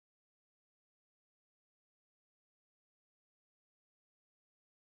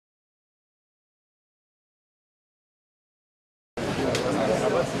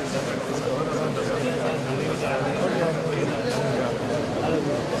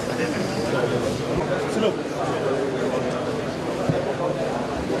A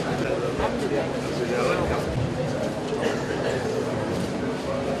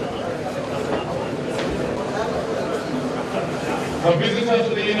visitor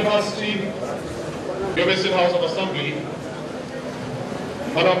to the University, Yobe State House of Assembly,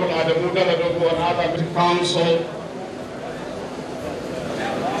 Honorable Damaturu and other council,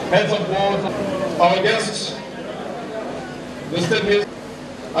 heads of board, our guests, the state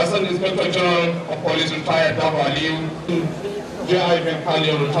Assistant Inspector General of Police retired Daba Aliu, J.I.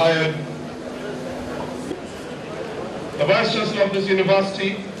 Benkalio retired, the Vice Chancellor of this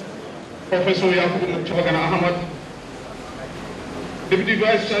university, Professor Yakubu Chawagana Ahmad, Deputy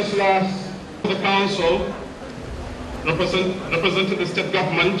Vice Chancellor of the Council, representing the state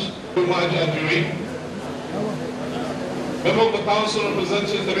government, Juri, member of the Council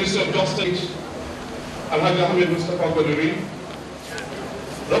representing the Ministry of Justice, Alhaji Ahmed Mustafa Goduri,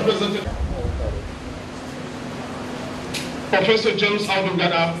 representing Professor James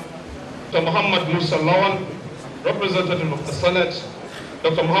Abdul-Gada, Dr. Muhammad Musa Lawan, representative of the Senate,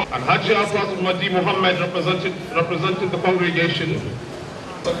 Dr. Muhammad Al-Haji Abbas Mahdi Muhammad, representing the congregation,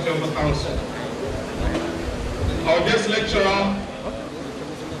 Secretary of the Council. Our guest lecturer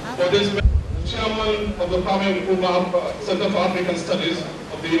for this Chairman of the Center for African Studies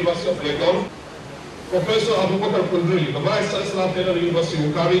of the University of Lagos, Professor Abubakar Kundri, the Vice Chancellor of the University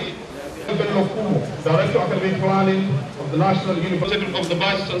of Ukari, Director of Academic Planning of the National University of the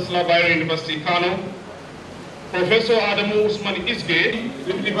Vice Chancellor of University Kano, Professor Adamu Usman Isge,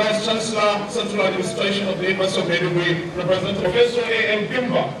 Deputy Vice Chancellor, Central Administration of the University of Maiduguri, representing Professor A.M.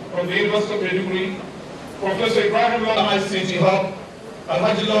 Bimba from the University of Maiduguri, Professor Ibrahim Lala ICT Hub,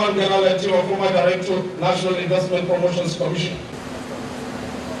 Alhaji Lawan Ganalati, former Director, National Investment Promotions Commission.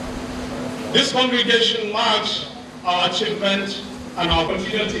 This congregation marks our achievement and our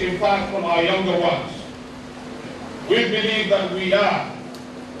continued impact on our younger ones. We believe that we are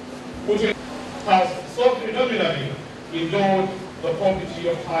putting has so phenomenally endured the poverty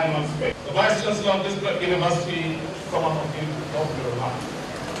of time and space. The Vice Chancellor of this university, come up of the remarks.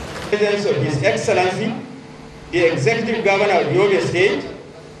 Presence of His Excellency, the Executive Governor of Yobe State,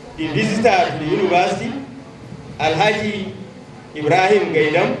 the visitor to the university, Alhaji Ibrahim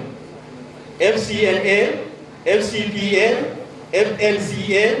Gaidam, FCNA, FCPA,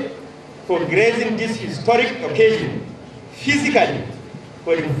 FNCA, for gracing this historic occasion physically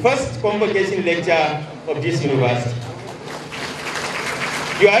for the first convocation lecture of this university.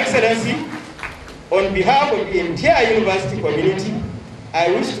 Your Excellency, on behalf of the entire university community, I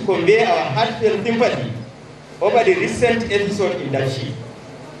wish to convey our heartfelt sympathy over the recent episode in Dashi.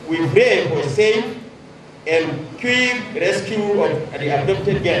 We pray for safe and quick rescue of the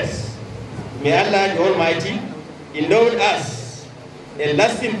abducted girls. May Allah the Almighty endow us a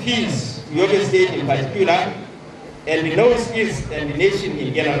lasting peace to Yobe State in particular, and the Northeast and the nation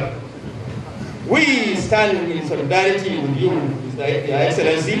in general. We stand in solidarity with you, Your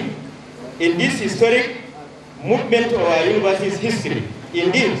Excellency, in this historic movement of our university's history.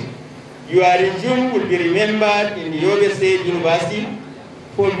 Indeed, your regime will be remembered in the Yobe State University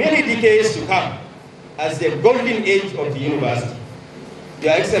for many decades to come as the golden age of the university.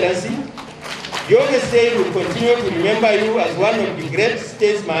 Your Excellency, Yobe State will continue to remember you as one of the great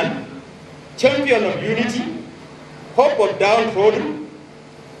statesmen, champion of unity, hope of downtrodden,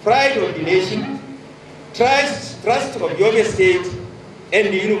 pride of the nation, trust of Yobe State and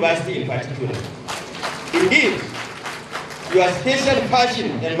the university in particular. Indeed, your special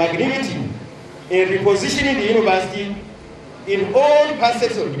passion and magnanimity in repositioning the university in all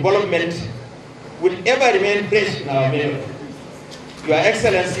facets of development will ever remain fresh in our memory. Your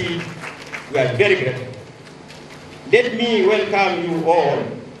Excellency, we are very grateful. Let me welcome you all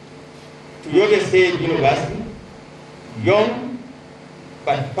to Yobe State University, young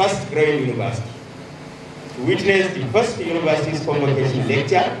but fast-growing university, to witness the first university's convocation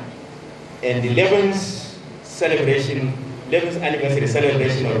lecture and the 11th anniversary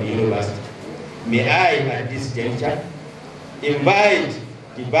celebration of the university. May I, at this juncture, invite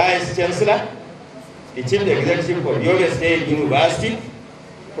the Vice Chancellor, the Chief Executive of Yobe State University,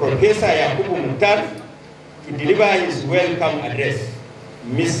 Professor Yakubu Mukhtar, to deliver his welcome address.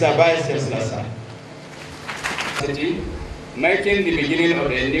 Mr. Vice Chancellor, sir. Marking the beginning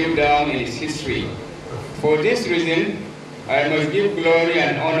of a new dawn in its history. For this reason, I must give glory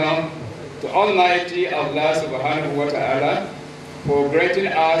and honor to Almighty Allah subhanahu wa ta'ala for granting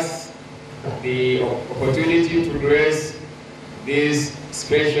us the opportunity to grace this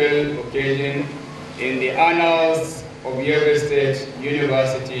special occasion in the annals of Yobe State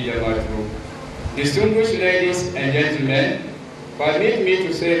University, Damaturu. Distinguished ladies and gentlemen, permit me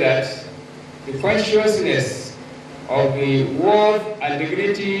to say that the consciousness of the worth and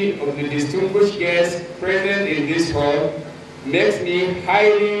dignity of the distinguished guests present in this hall makes me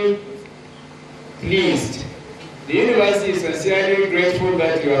highly pleased. The university is sincerely grateful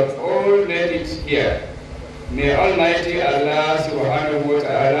that you have all made it here. May Almighty Allah subhanahu wa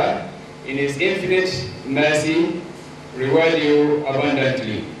ta'ala in His infinite mercy reward you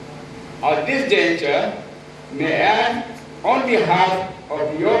abundantly. At this juncture, may I, on behalf of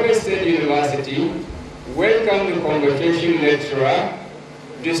Yobe State University, welcome the Convocation lecturer,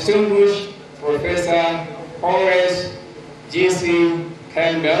 distinguished Professor Horace G.C.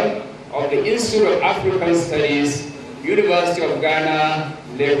 Campbell of the Institute of African Studies, University of Ghana,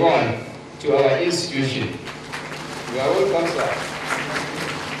 Legon, to our institution. You are welcome, sir.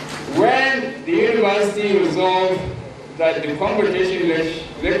 When the university resolved that the Convocation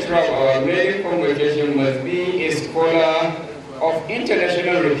lecturer of our Maiden Convocation must be a scholar of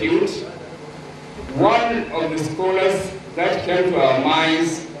international repute, one of the scholars that came to our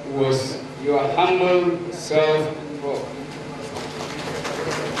minds was your humble self, Prof.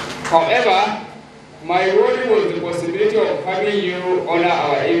 However, my worry was the possibility of having you honor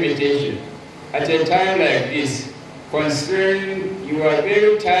our invitation at a time like this, considering your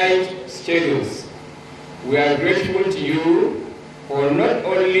very tight schedules. We are grateful to you for not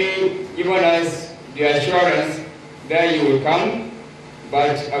only giving us the assurance that you will come,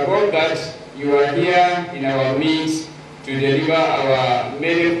 but above that, you are here in our midst to deliver our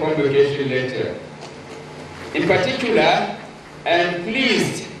Maiden Convocation lecture. In particular, I am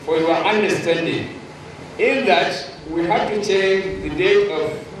pleased for your understanding in that we have to change the date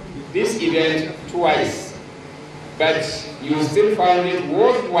of this event twice, but you still found it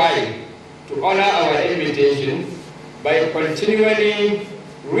worthwhile to honor our invitation by continually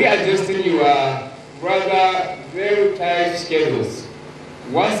readjusting your rather very tight schedules.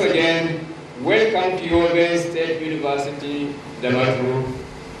 Once again, welcome to Yobe State University, Damaturu.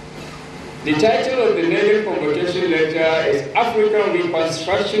 The title of the Maiden Convocation lecture is African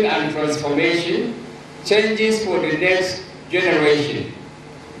Reconstruction and Transformation, Changes for the Next Generation.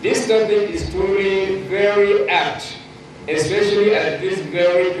 This topic is truly very apt, especially at this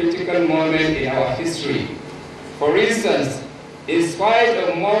very critical moment in our history. For instance, in spite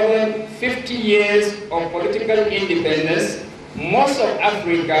of more than 50 years of political independence, most of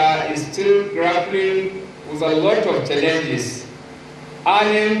Africa is still grappling with a lot of challenges,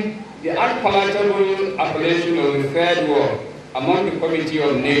 earning the unpalatable appellation of the Third World among the Committee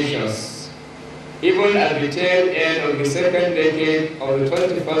of Nations, even at the tail end of the second decade of the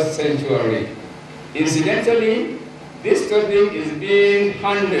 21st century. Incidentally, this topic is being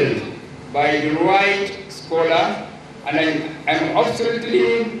handled by the right scholar, and I'm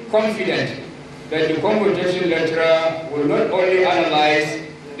absolutely confident that the Convocation lecturer will not only analyze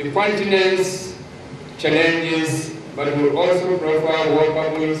the continent's challenges, but will also provide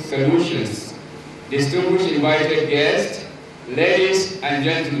workable solutions. Distinguished invited guests, ladies and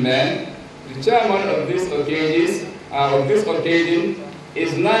gentlemen, the chairman of this occasion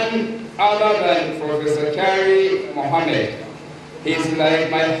is none other than Professor Kari Mohammed. He is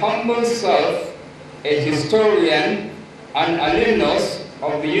like my humble self, a historian and alumnus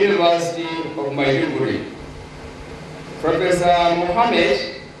of the University of Maiduguri. Professor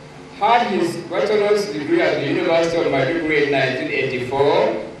Mohammed had his bachelor's degree at the University of Maiduguri in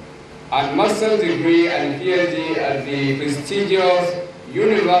 1984 and master's degree and PhD at the prestigious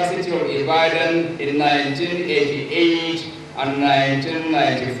University of Ibadan in 1988 and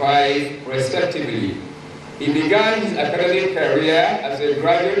 1995, respectively. He began his academic career as a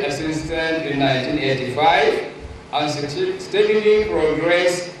graduate assistant in 1985 and steadily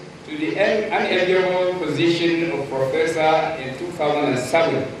progressed to the unenviable position of professor in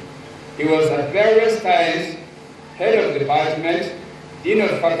 2007. He was at various times head of department, dean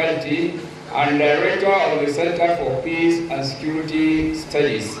of faculty, and director of the Center for Peace and Security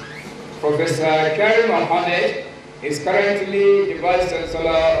Studies. Professor Kari Mohammed is currently the Vice Chancellor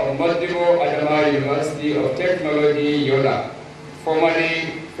of Modibo Adama University of Technology, Yola,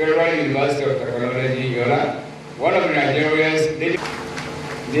 formerly Federal University of Technology, Yola, one of Nigeria's leading.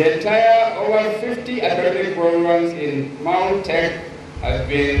 The entire over 50 academic programs in Mount Tech has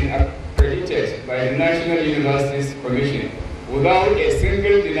been accredited by the National Universities Commission without a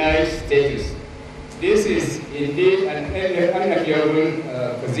single denied status. This is indeed an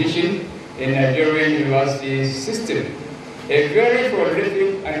unenviable position in Nigerian university system. A very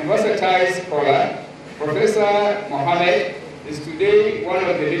prolific and versatile scholar, Professor Mohammed is today one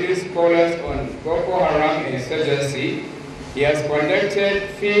of the leading scholars on Boko Haram insurgency. He has conducted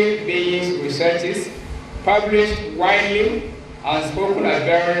field-based researches, published widely, and spoken at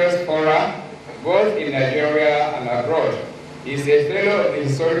various fora, both in Nigeria and abroad. He is a fellow of the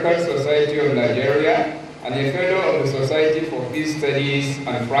Historical Society of Nigeria and a fellow of the Society for Peace Studies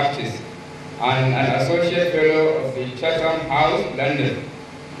and Practice, and an associate fellow of the Chatham House, London.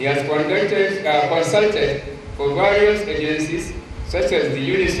 He has consulted for various agencies such as the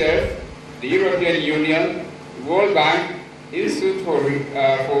UNICEF, the European Union, World Bank, Institute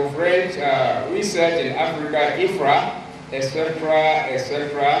for French Research in Africa, IFRA,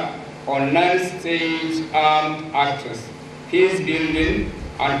 etc., on non-state armed actors, peace building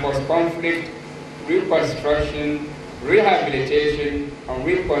and post-conflict reconstruction, rehabilitation, and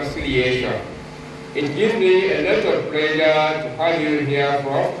reconciliation. It gives me a lot of pleasure to have you here,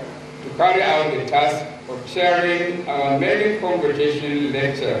 Prof, to carry out the task of chairing our Maiden Convocation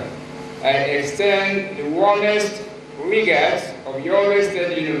lecture. I extend the warmest regards of Yobe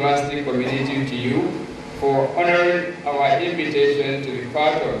State University community to you for honoring our invitation to be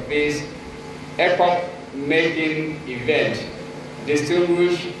part of this epoch-making event.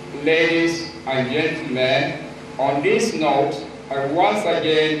 Distinguished ladies and gentlemen, on this note, I once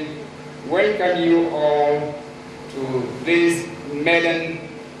again welcome you all to this Maiden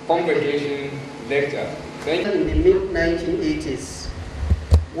Convocation lecture. Thank you. In the mid-1980s,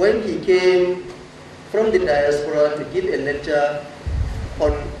 when he came from the diaspora to give a lecture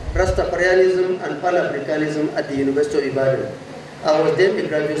on Rastafarianism and Pan-Africanism at the University of Ibadan, I was then a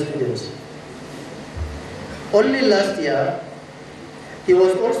graduate student. Only last year, he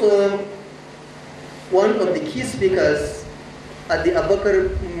was also one of the key speakers at the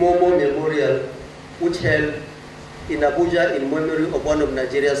Abakar Momo Memorial, which held in Abuja in memory of one of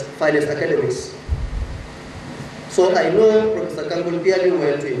Nigeria's finest academics. So I know Professor Campbell fairly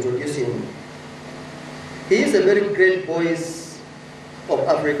well to introduce him. He is a very great voice of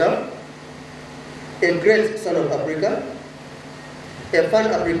Africa, a great son of Africa, a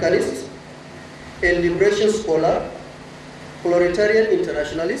Pan-Africanist, a liberation scholar, proletarian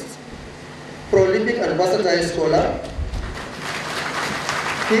internationalist, prolific and versatile scholar.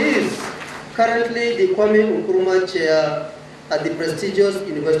 He is currently the Kwame Nkrumah Chair at the prestigious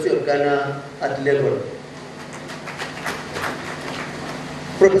University of Ghana at Legon.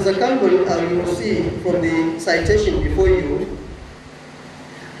 Professor Campbell, as you will see from the citation before you,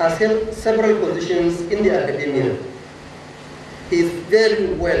 has held several positions in the academia. He is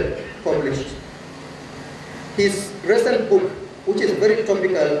very well published. His recent book, which is very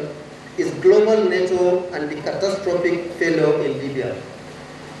topical, is Global NATO and the Catastrophic Failure in Libya,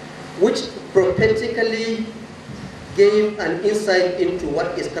 which prophetically gave an insight into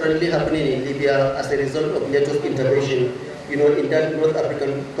what is currently happening in Libya as a result of NATO's intervention, in that North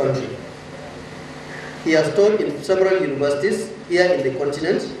African country. He has taught in several universities here in the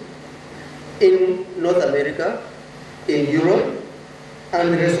continent, in North America, in Europe,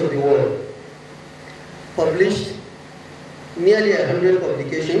 and the rest of the world. Published nearly 100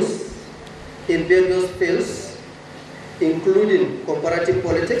 publications in various fields, including comparative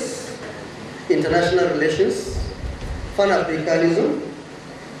politics, international relations, Pan-Africanism,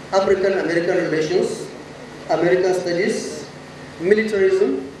 African-American relations, American studies,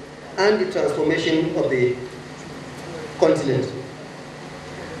 militarism, and the transformation of the continent.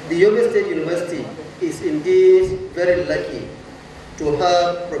 The Yobe State University is indeed very lucky to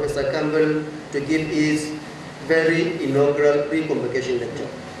have Professor Campbell to give his very inaugural pre-convocation lecture.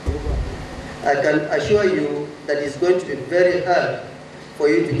 I can assure you that it's going to be very hard for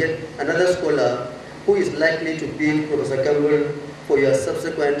you to get another scholar who is likely to beat Professor Campbell for your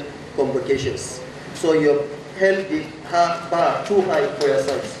subsequent convocations. So you've held the bar too high for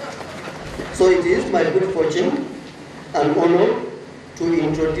yourselves. So it is my good fortune and honor to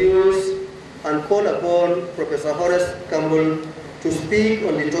introduce and call upon Professor Horace Campbell to speak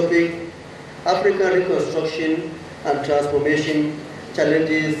on the topic African Reconstruction and Transformation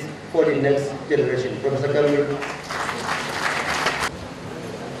Challenges for the Next Generation. Professor Campbell.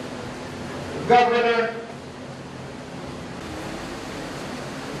 Governor,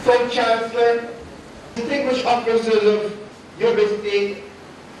 French Chancellor, distinguished officers of Yobe State,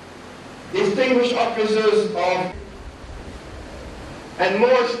 distinguished officers of, and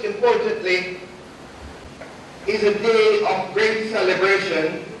most importantly, is a day of great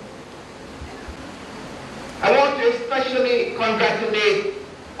celebration. I want to especially congratulate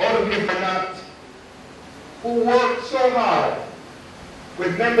all of you who worked so hard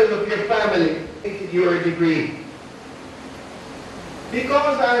with members of your family to your degree.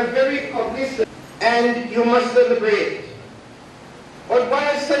 Because I am very cognizant, and you must celebrate. But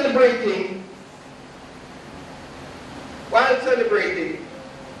while celebrating,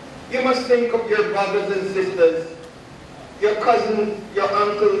 you must think of your brothers and sisters, your cousins, your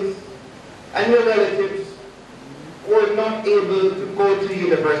uncles, and your relatives who are not able to go to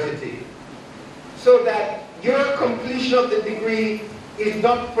university, so that your completion of the degree is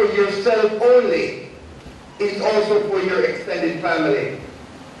not for yourself only, it's also for your extended family.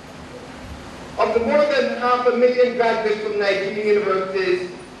 Of the more than 500,000 graduates from Nigerian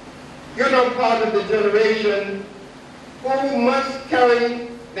universities, you're now part of the generation who must carry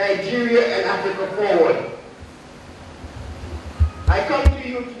Nigeria and Africa forward. I come to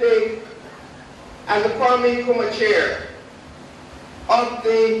you today as the Kwame Nkrumah Chair of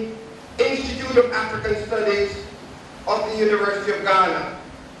the Institute of African Studies of the University of Ghana.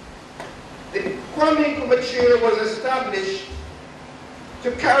 The Kwame Nkrumah Chair was established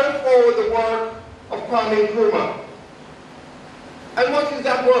to carry forward the work of Kwame Nkrumah. And what is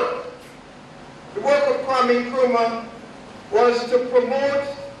that work? The work of Kwame Nkrumah was to promote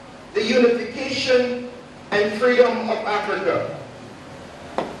the unification and freedom of Africa.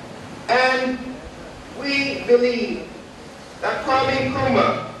 And we believe that Kwame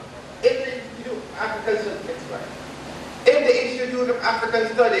Nkrumah, in the Institute of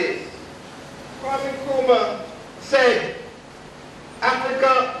African Studies, Kwame Nkrumah said,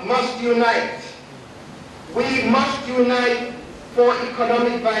 Africa must unite. We must unite for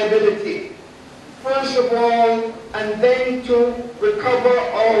economic viability, first of all, and then to recover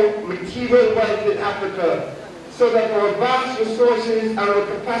our material wealth in Africa, so that our vast resources and our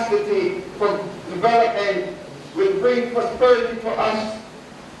capacity for development will bring prosperity for us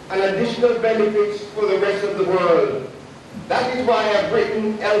and additional benefits for the rest of the world. That is why I've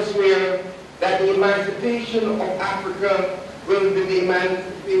written elsewhere that the emancipation of Africa will be the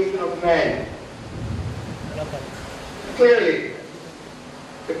emancipation of man. Clearly,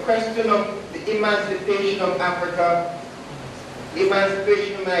 the question of the emancipation of Africa, the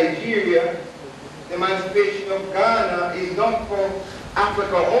emancipation of Nigeria, the emancipation of Ghana is not for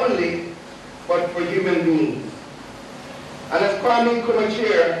Africa only, but for human beings. And as Kwame Nkrumah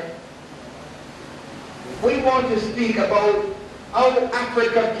Chair, we want to speak about how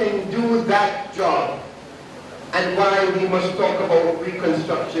Africa can do that job and why we must talk about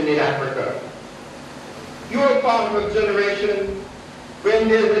reconstruction in Africa. You are part of a generation when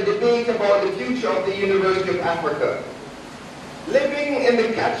there's a debate about the future of the University of Africa. Living in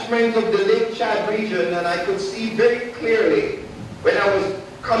the catchment of the Lake Chad region, and I could see very clearly when I was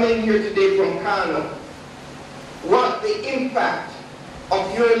coming here today from Kano, what the impact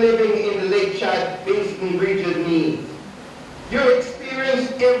of your living in the Lake Chad Basin region means. You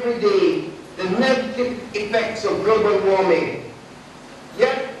experience every day the negative effects of global warming.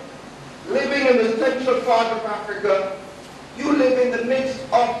 Yet, living in the central part of Africa, you live in the midst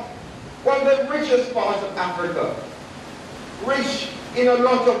of one of the richest parts of Africa, rich in a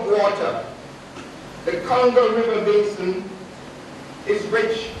lot of water. The Congo River Basin is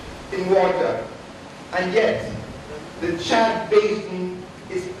rich in water, and yet the Chad Basin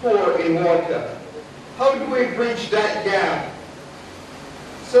is poor in water. How do we bridge that gap?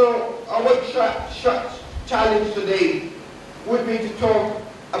 So our challenge today would be to talk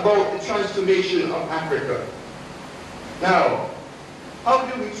about the transformation of Africa. Now, how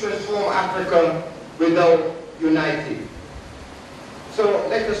do we transform Africa without uniting? So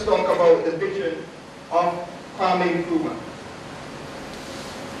let us talk about the vision of Kwame Nkrumah.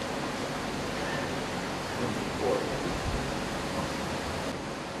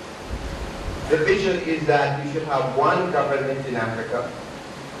 The vision is that we should have one government in Africa,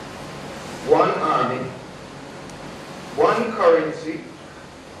 one army, one currency,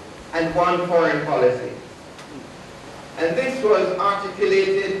 and one foreign policy. And this was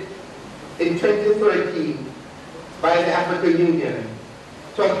articulated in 2013 by the African Union,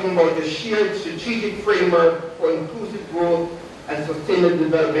 talking about the shared strategic framework for inclusive growth and sustainable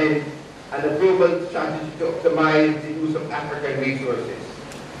development and a global strategy to optimize the use of African resources.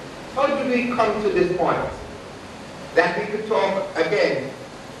 How did we come to this point that we could talk again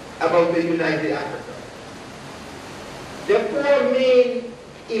about the United Africa? There are four main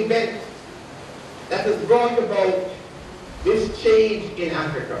events that has brought about this change in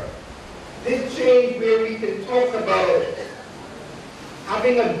Africa. This change where we can talk about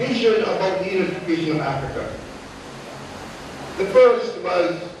having a vision about the unification of Africa. The first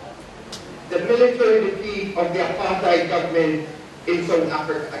was the military defeat of the apartheid government in South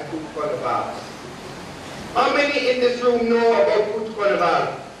Africa at Convocation. How many in this room know about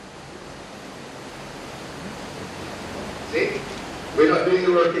Convocation? See? We're not doing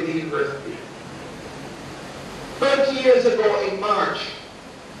the work in the university. 30 years ago in March,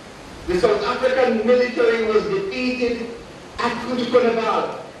 the South African military was defeated at Convocation.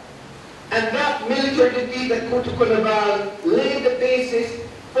 And that military defeat at Convocation laid the basis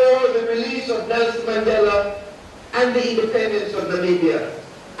for for the release of Nelson Mandela and the independence of Namibia.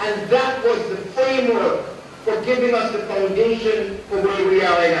 And that was the framework for giving us the foundation for where we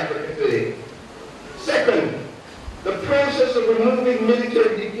are in Africa today. Second, the process of removing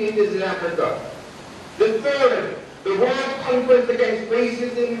military dictators in Africa. The third, the World Conference Against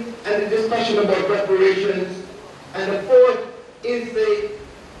Racism and the discussion about reparations. And the fourth is the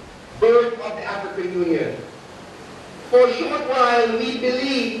birth of the African Union. For a short while, we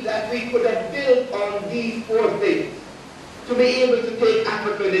believed that we could have built on these four things to be able to take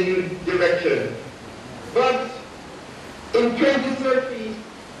Africa in a new direction. But in 2030,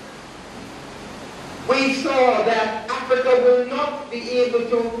 we saw that Africa will not be able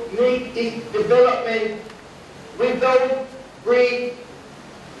to make its development without great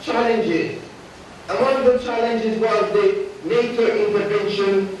challenges. And one of the challenges was the NATO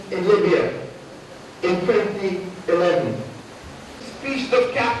intervention in Libya in 2011. Species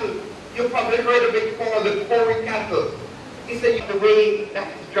of cattle, you probably heard of it called the Corey cattle. It's the way that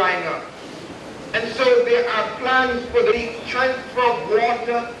is drying up. And so there are plans for the transfer of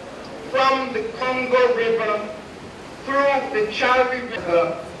water from the Congo River through the Chari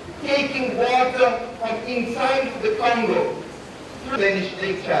River, taking water from inside the Congo through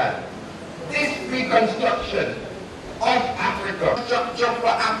Lake Chad. This reconstruction of Africa, structure for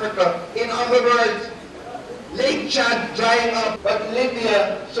Africa, in other words, Lake Chad drying up, but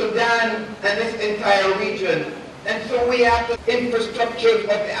Libya, Sudan, and this entire region. And so we have the infrastructures of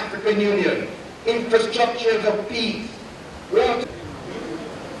the African Union, infrastructures of peace. We have to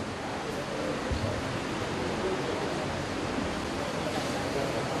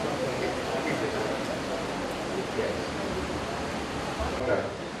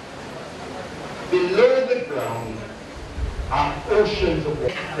below the ground are oceans of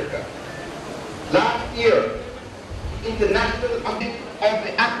Africa. Last year, International Audit of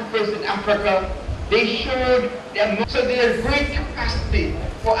the Aquifers in Africa, they showed that so there's great capacity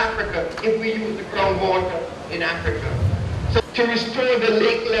for Africa if we use the groundwater in Africa. So to restore the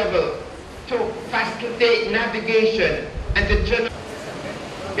lake level, to facilitate navigation and to generate,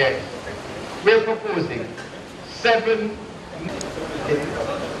 yes, we're proposing 7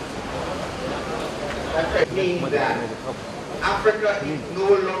 that means that Africa is no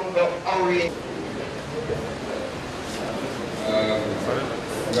longer oriented.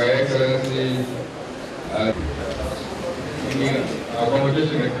 Your Excellency,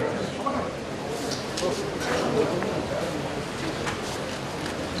 Convocation.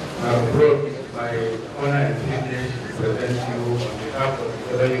 Prof, it's my honor and privilege to present you on behalf of the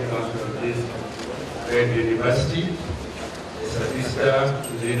Governing Council of this great university, as a visitor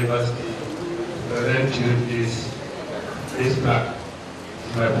to the university, to present you this plaque.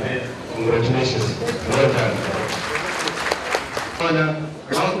 It's my pleasure. Congratulations. Well done. Honor,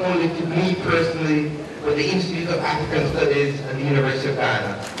 not only to me personally, but the Institute of African Studies at the University of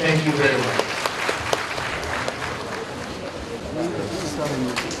Ghana. Thank you very much.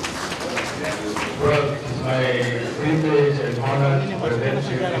 Well, it is my privilege and honor to present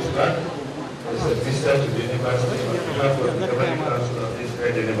you this plaque as a visitor to the university on behalf of the Governing Council of this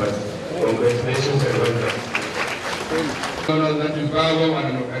great university. Congratulations and well done.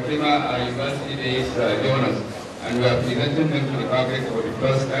 Our university-based donors, and we are presenting them to the public for the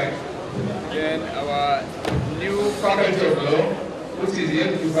first time. Then our new faculty of law, which is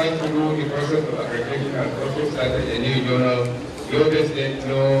yet to go through the process of accreditation, has also started a new journal, Yobe State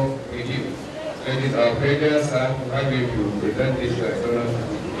Law Review. So it is our pleasure, sir, to have you to present this journal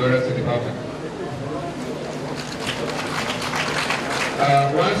to the public.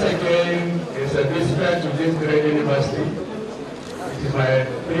 Once again, as a visitor to this great university, it is my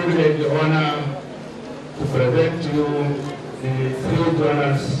privilege and honor to present to you the 3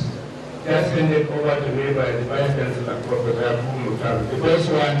 journals just handed over to me by the Vice Chancellor, Prof. The first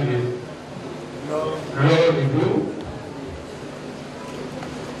one is Law Review,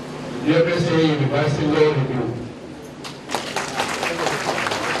 USA University Law Review.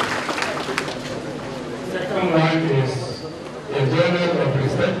 Second one is a Journal of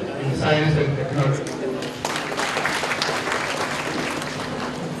Research in Science and Technology.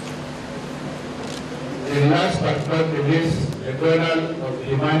 And last but not the least, the Journal of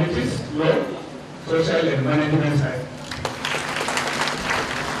Humanities, Law, Social and Management Science.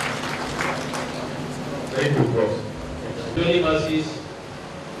 Thank you, Prof. Universities,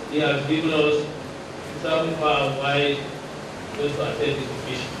 they have given us some far wide those to attend this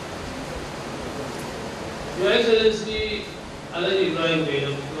occasion. Your Excellency, Alaji Ibrahim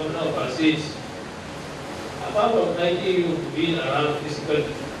Maiden, Governor of our state, apart from thanking you for being around physically,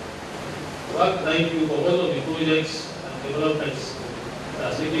 I want to thank you for all of the projects and developments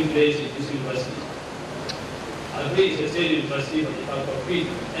that are taking taking place in this university. And we is a state university, but it can compete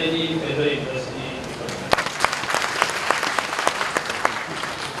with any federal university.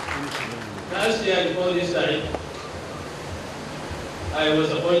 Last year, before this time, I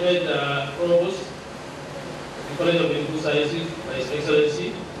was appointed Provost of the College of Medical Sciences by His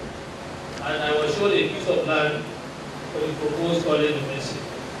Excellency, and I was shown a piece of land for the proposed College of Medicine.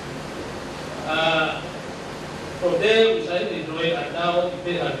 From there, we started the drawing, and now the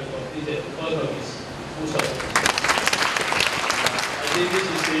bid has been completed because of its full support. I think this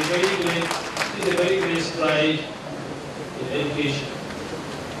is a very great stride in education,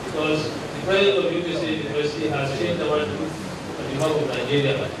 because the president of Yobe State University has changed the world on behalf of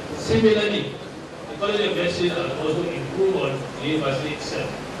Nigeria. Similarly, the College of Medicine has also improved on the university itself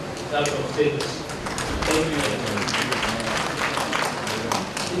in terms of status. Thank you very much.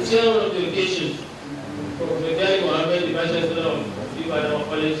 The chairman of the occasion, Prof. Mohammed, the Vice Chancellor of Yobe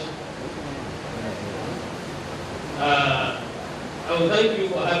College, I would thank you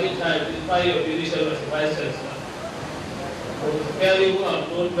for having time to inspire your position as the Vice Chancellor. Prof. Perry, who I've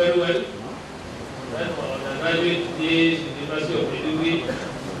known very well, went for undergraduate days in the University of Yobe,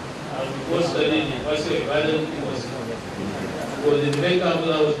 and we both studied in the University of Maiden. He was in the main campus,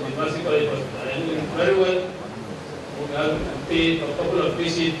 I was in the University College Hospital. I knew him very well. We have paid a couple of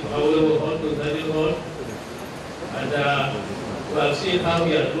visits to our hall, to Daniel Hall, and we have seen how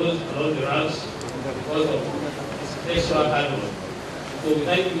he has rose along the ranks because of his extra hard work. So we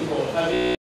thank you for having